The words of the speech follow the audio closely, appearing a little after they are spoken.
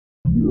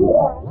This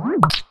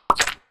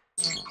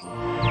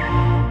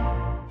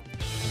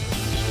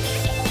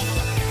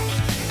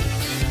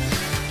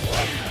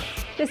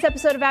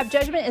episode of App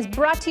Judgment is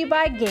brought to you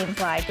by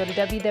Gamefly. Go to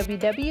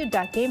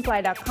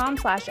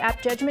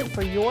www.gamefly.com/appjudgment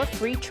for your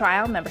free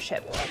trial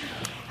membership.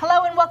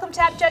 Hello and welcome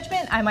to App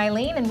Judgment. I'm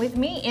Eileen, and with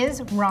me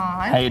is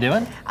Ron. How you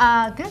doing?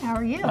 Good. How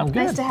are you? I'm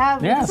good. Nice to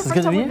have you. Yeah, this is the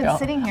good first to time be we've been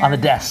sitting here on the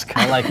desk.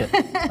 I like it.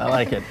 I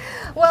like it.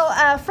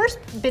 Well, first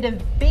bit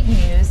of big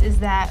news is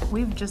that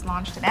we've just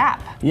launched an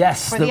app.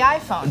 Yes, for the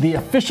iPhone. The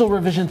official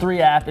Revision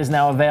 3 app is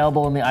now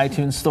available in the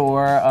iTunes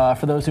Store.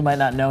 For those who might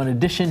not know, in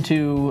addition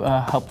to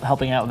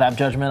helping out with App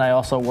Judgment, I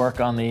also work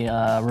on the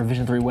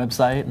Revision 3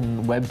 website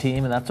and web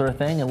team and that sort of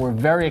thing. And we're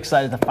very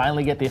excited to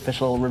finally get the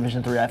official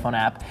Revision 3 iPhone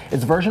app.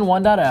 It's version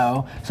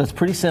 1.0, so it's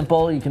pretty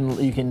simple. You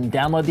can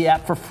download the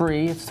app for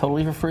free. It's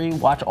totally for free.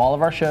 Watch all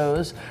of our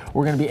shows.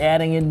 We're going to be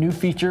adding in new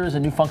features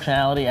and new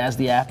functionality as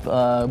the app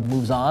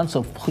moves on.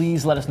 So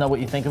please let us know what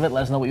you think of it.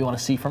 Let us know what you want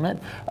to see from it.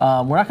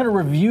 We're not going to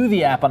review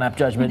the app on App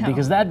Judgment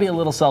because that'd be a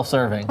little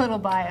self-serving. A little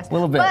biased. A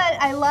little bit. But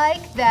I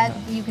like that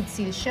you could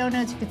see the show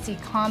notes. You could see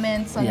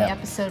comments on the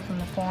episode from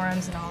the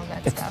forums and all of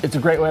that stuff. It's a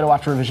great way to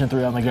watch Revision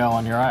 3 on the go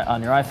on your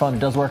iPhone. It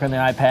does work on the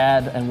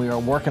iPad, and we are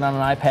working on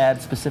an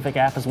iPad-specific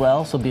app as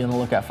well. So be on the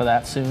lookout for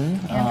that soon.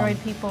 Android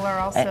people are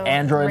also.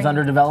 Android's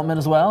under development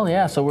as well.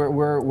 Yeah. So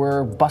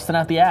we're busting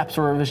out the apps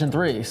for Revision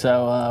 3.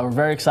 So we're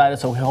very excited.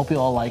 So we hope you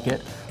all like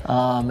it.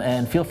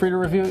 And feel free to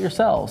review it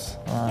yourselves.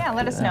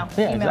 Let us know.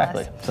 Yeah, Email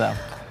exactly. us. So.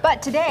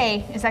 But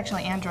today is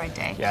actually Android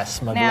Day.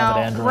 Yes, my now,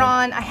 beloved Android.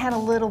 Ron, I had a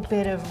little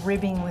bit of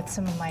ribbing with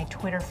some of my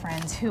Twitter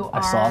friends who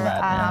I saw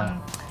that,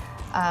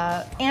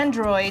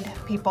 Android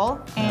people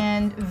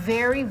and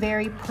very,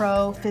 very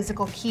pro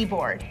physical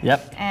keyboard.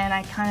 Yep. And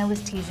I kind of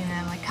was teasing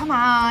them, like, come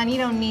on, you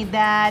don't need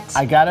that.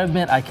 I gotta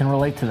admit, I can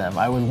relate to them.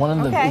 I was one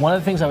of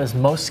the things I was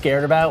most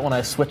scared about when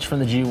I switched from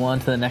the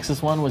G1 to the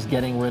Nexus One was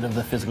getting rid of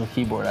the physical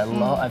keyboard.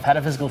 I've had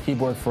a physical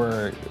keyboard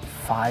for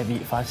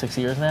 5-6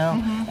 years now,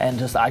 and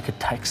just I could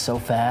type so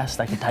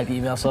fast. I could type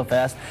email so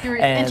fast. You were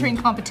entering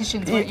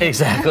competitions, weren't you?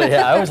 Exactly.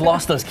 Yeah, I always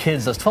lost those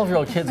kids. Those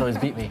 12-year-old kids always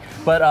beat me.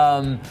 But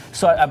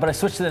but I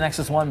switched to the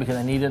Nexus One because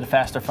I needed a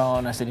faster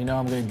phone. I said, I'm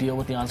going to deal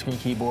with the on-screen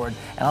keyboard.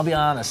 And I'll be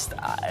honest,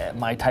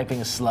 my typing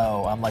is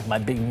slow. I'm like my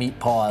big meat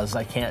paws.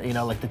 I can't,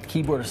 like the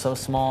keyboard is so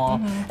small.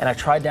 And I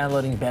tried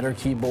downloading Better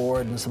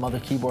Keyboard and some other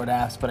keyboard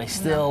apps, but I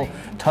still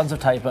tons of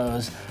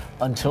typos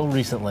until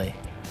recently.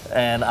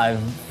 And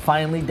I've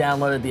finally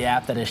downloaded the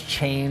app that has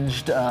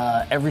changed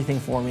everything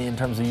for me in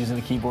terms of using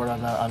the keyboard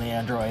on the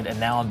Android, and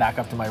now I'm back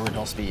up to my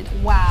original speed.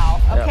 Wow.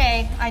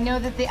 Okay. Yep. I know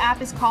that the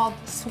app is called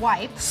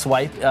Swype.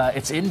 Swype.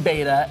 It's in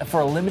beta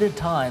for a limited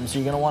time, so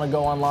you're going to want to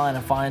go online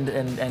and find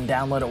and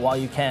download it while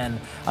you can.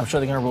 I'm sure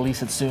they're going to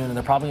release it soon, and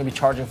they're probably going to be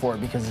charging for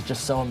it because it's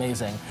just so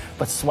amazing.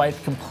 But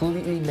Swype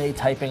completely made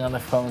typing on the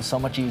phone so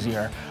much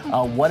easier.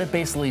 What it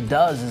basically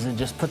does is it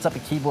just puts up a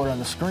keyboard on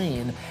the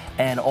screen,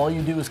 and all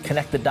you do is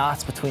connect the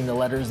dots between the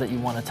letters that you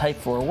want to type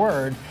for a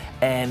word,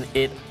 and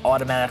it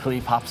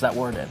automatically pops that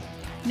word in.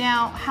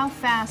 Now, how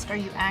fast are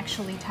you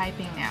actually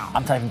typing now?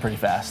 I'm typing pretty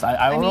fast.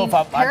 I don't know if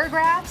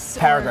paragraphs?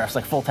 Paragraphs,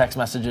 like full text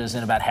messages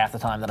in about half the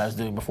time that I was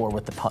doing before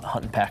with the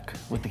hunt and peck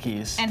with the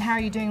keys. And how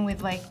are you doing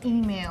with like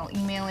emailing,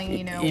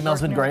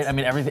 Email's been great. I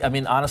mean, everything. I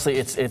mean, honestly,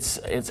 it's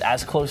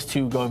as close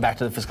to going back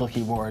to the physical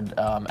keyboard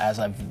as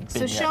I've been.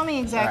 So show me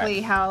exactly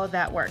how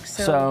that works.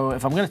 So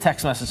if I'm going to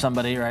text message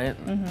somebody, right,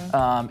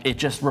 it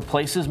just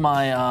replaces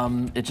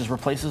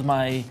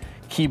my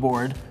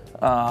keyboard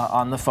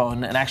on the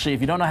phone. And actually,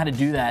 if you don't know how to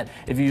do that,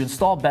 if you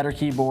install Better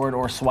Keyboard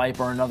or Swype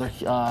or another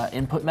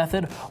input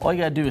method, all you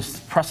gotta do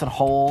is press and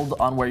hold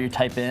on where you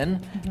type in,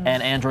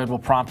 and Android will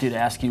prompt you to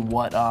ask you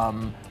what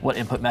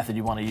input method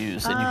you want to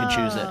use, and you can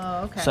choose it.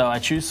 Okay. So I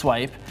choose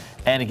Swype,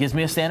 and it gives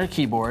me a standard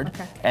keyboard,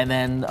 and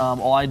then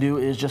all I do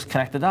is just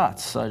connect the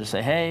dots. So I just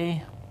say,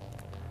 hey,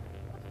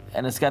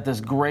 and it's got this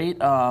great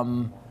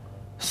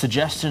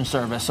suggestion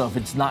service, so if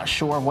it's not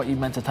sure of what you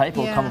meant to type,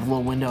 it'll come with a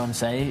little window and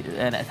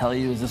tell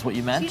you, is this what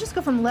you meant? So you just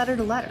go from letter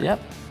to letter.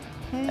 Yep.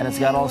 Hey, and it's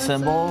got all the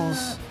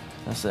symbols.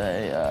 I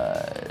say,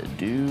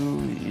 do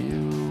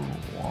you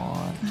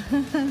want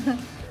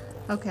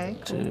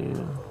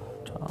to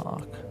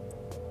talk?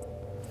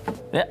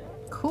 Yeah.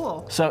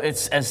 Cool. So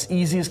it's as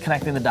easy as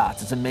connecting the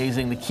dots. It's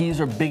amazing. The keys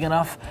are big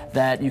enough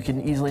that you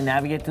can easily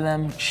navigate to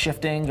them.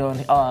 Shifting, going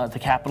to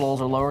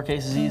capitals or lowercase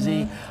is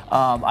easy.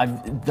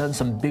 I've done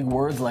some big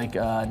words like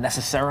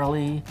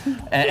necessarily,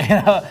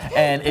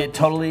 and it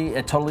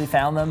totally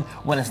found them.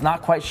 When it's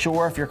not quite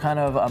sure, if you're kind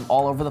of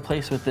all over the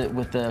place with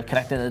the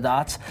connecting the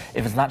dots,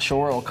 if it's not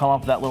sure, it'll come up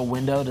with that little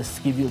window to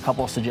give you a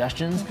couple of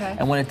suggestions.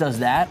 And when it does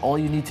that, all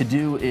you need to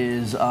do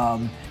is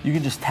you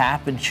can just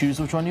tap and choose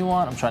which one you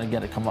want. I'm trying to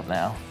get it come up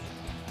now.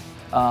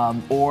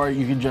 Or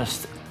you can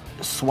just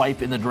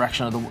swipe in the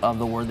direction of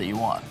the word that you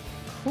want.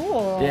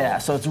 cool. Yeah,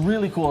 so it's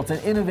really cool. It's an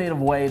innovative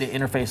way to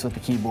interface with the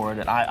keyboard,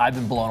 and I've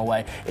been blown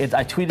away.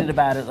 I tweeted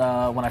about it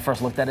when I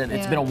first looked at it.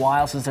 It's been a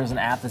while since there's an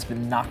app that's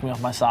been knocking me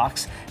off my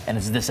socks, and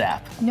it's this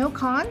app. No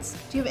cons?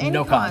 Do you have any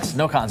No cons.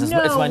 No cons. It's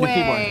my new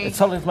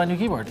keyboard. It's my new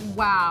keyboard.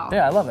 Wow.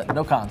 Yeah, I love it.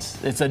 No cons.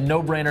 It's a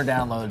no-brainer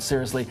download.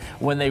 Seriously,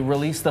 when they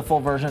release the full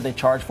version, if they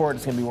charge for it,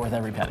 it's going to be worth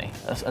every penny,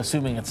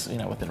 assuming it's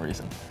within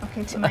reason.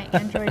 Okay, to my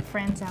Android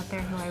friends out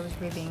there who I was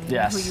ribbing, you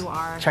know who you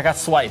are. Check out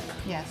Swype.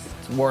 Yes.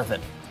 It's worth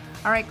it.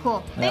 All right,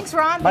 cool. Thanks,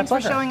 Ron. My Thanks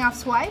pleasure. for showing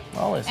off Swype.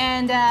 Always.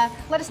 And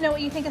let us know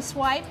what you think of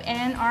Swype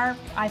and our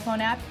iPhone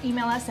app.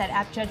 Email us at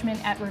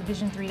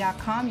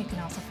appjudgment@revision3.com. You can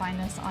also find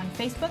us on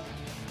Facebook,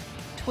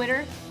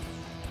 Twitter.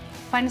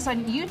 Find us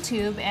on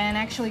YouTube and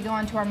actually go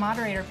onto our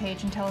moderator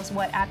page and tell us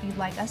what app you'd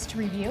like us to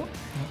review.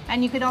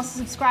 And you can also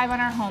subscribe on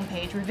our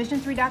homepage,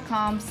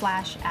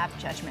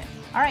 revision3.com/appjudgment.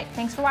 All right,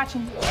 thanks for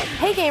watching.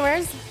 Hey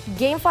gamers!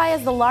 GameFly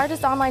is the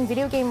largest online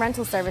video game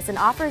rental service and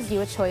offers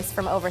you a choice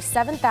from over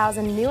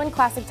 7,000 new and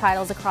classic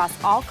titles across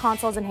all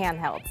consoles and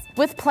handhelds.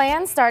 With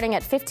plans starting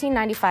at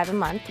 $15.95 a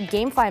month,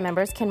 GameFly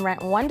members can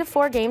rent 1 to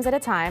 4 games at a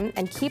time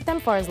and keep them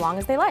for as long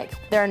as they like.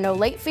 There are no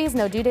late fees,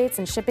 no due dates,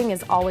 and shipping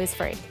is always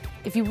free.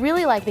 If you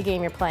really like the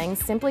game you're playing,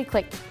 simply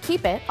click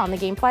Keep It on the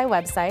GameFly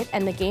website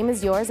and the game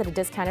is yours at a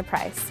discounted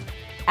price.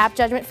 App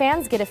Judgment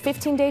fans get a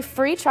 15-day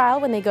free trial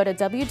when they go to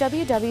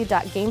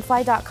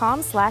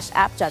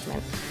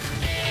www.gamefly.com/appjudgment.